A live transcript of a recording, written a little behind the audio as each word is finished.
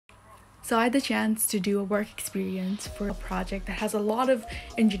So I had the chance to do a work experience for a project that has a lot of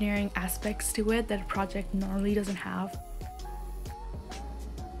engineering aspects to it that a project normally doesn't have.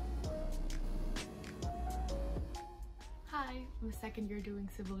 Hi, I'm a second year doing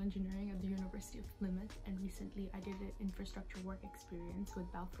civil engineering at the University of Plymouth, and recently I did an infrastructure work experience with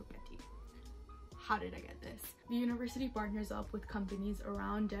Balfour Beatty. How did I get this? The university partners up with companies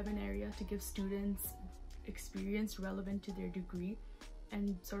around Devon area to give students experience relevant to their degree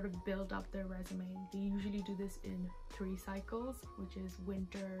and sort of build up their resume. They usually do this in 3 cycles, which is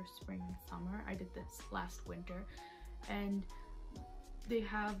winter, spring, and summer. I did this last winter, and they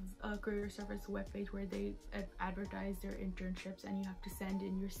have a career service webpage where they advertise their internships, and you have to send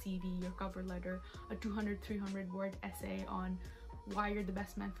in your CV, your cover letter, a 200-300 word essay on why you're the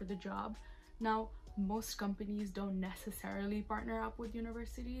best man for the job. Now, most companies don't necessarily partner up with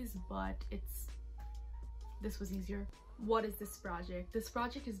universities, but this was easier. What is this project? This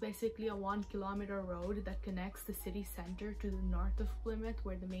project is basically a 1-kilometer road that connects the city center to the north of Plymouth,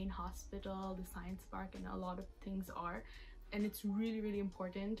 where the main hospital, the science park, and a lot of things are. And it's really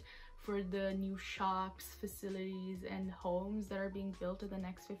important for the new shops, facilities, and homes that are being built in the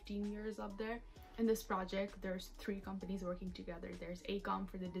next 15 years up there. In this project, there's 3 companies working together. There's AECOM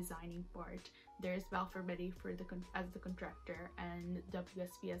for the designing part, there's Balfour Beatty for as the contractor, and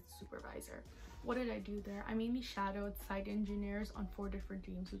WSP as the supervisor. What did I do there? I mainly shadowed site engineers on 4 different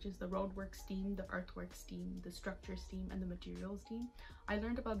teams, which is the roadworks team, the earthworks team, the structures team, and the materials team. I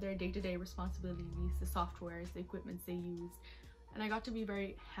learned about their day-to-day responsibilities, the softwares, the equipments they use, and I got to be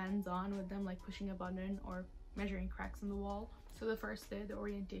very hands-on with them, like pushing a button or measuring cracks in the wall. So the first day, the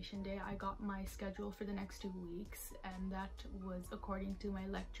orientation day, I got my schedule for the next 2 weeks, and that was according to my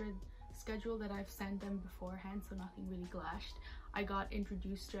lecture schedule that I've sent them beforehand, so nothing really clashed. I got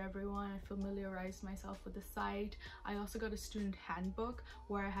introduced to everyone, I familiarized myself with the site. I also got a student handbook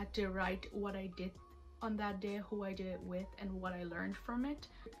where I had to write what I did on that day, who I did it with, and what I learned from it.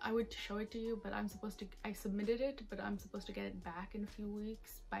 I would show it to you, but I submitted it, but I'm supposed to get it back in a few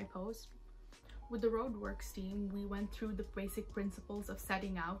weeks by post. With the roadworks team, we went through the basic principles of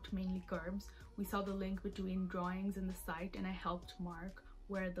setting out, mainly curbs. We saw the link between drawings and the site, and I helped mark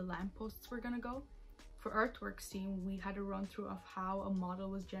where the lampposts were gonna go. For earthworks team, we had a run through of how a model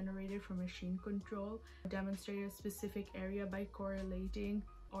was generated from machine control, demonstrated a specific area by correlating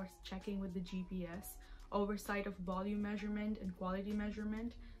or checking with the GPS, oversight of volume measurement and quality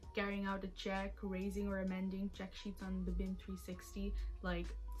measurement, carrying out a check, raising or amending check sheets on the BIM 360, like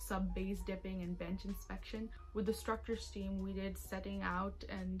sub-base dipping and bench inspection. With the structures team, we did setting out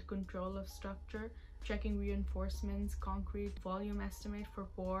and control of structure, checking reinforcements, concrete, volume estimate for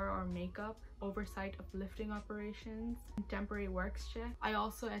pour or makeup, oversight of lifting operations, and temporary works check. I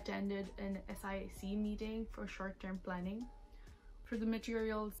also attended an SIC meeting for short-term planning. For the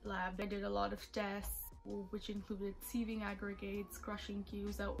materials lab, I did a lot of tests, which included sieving aggregates, crushing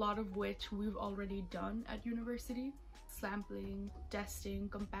queues, a lot of which we've already done at university. Sampling, testing,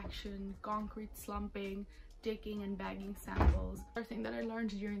 compaction, concrete slumping, taking and bagging samples. Another thing that I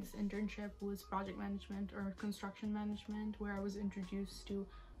learned during this internship was project management or construction management, where I was introduced to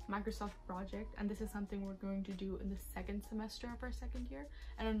Microsoft Project, and this is something we're going to do in the 2nd semester of our 2nd year.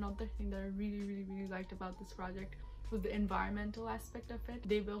 And another thing that I really liked about this project was the environmental aspect of it.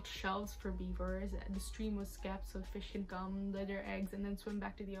 They built shelves for beavers, and the stream was kept so fish can come, lay their eggs, and then swim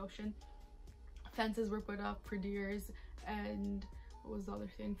back to the ocean. Fences were put up for deers, and what was the other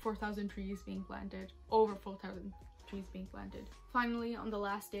thing? 4,000 trees being planted, over 4,000 trees being planted. Finally, on the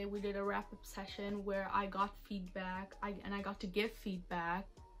last day, we did a wrap-up session where I got feedback, and I got to give feedback.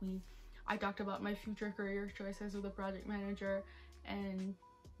 I talked about my future career choices with the project manager and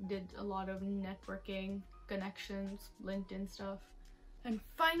did a lot of networking, connections, LinkedIn stuff. And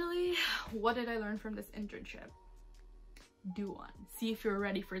finally, what did I learn from this internship? Do one. See if you're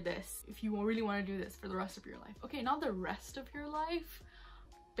ready for this, if you really want to do this for the rest of your life. Okay, not the rest of your life,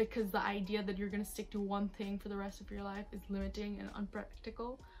 because the idea that you're gonna stick to one thing for the rest of your life is limiting and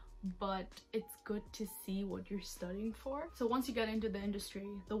unpractical, but it's good to see what you're studying for. So once you get into the industry,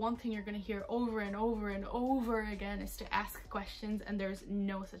 the one thing you're gonna hear over and over again is to ask questions, and there's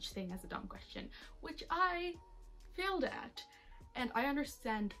no such thing as a dumb question, which I failed at. And I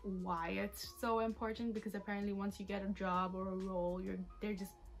understand why it's so important, because apparently once you get a job or a role, they're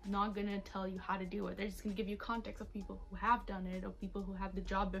just not gonna tell you how to do it. They're just gonna give you context of people who have done it, or people who have the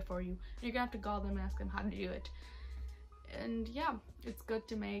job before you, and you're gonna have to call them and ask them how to do it. And yeah, it's good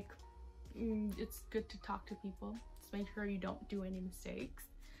to talk to people. Just make sure you don't do any mistakes.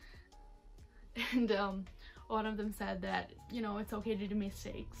 And one of them said that, you know, it's okay to do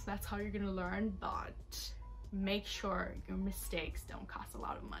mistakes, that's how you're gonna learn, but make sure your mistakes don't cost a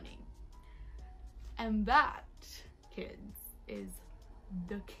lot of money. And that, kids, is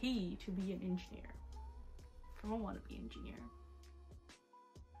the key to be an engineer. I don't want to be an engineer.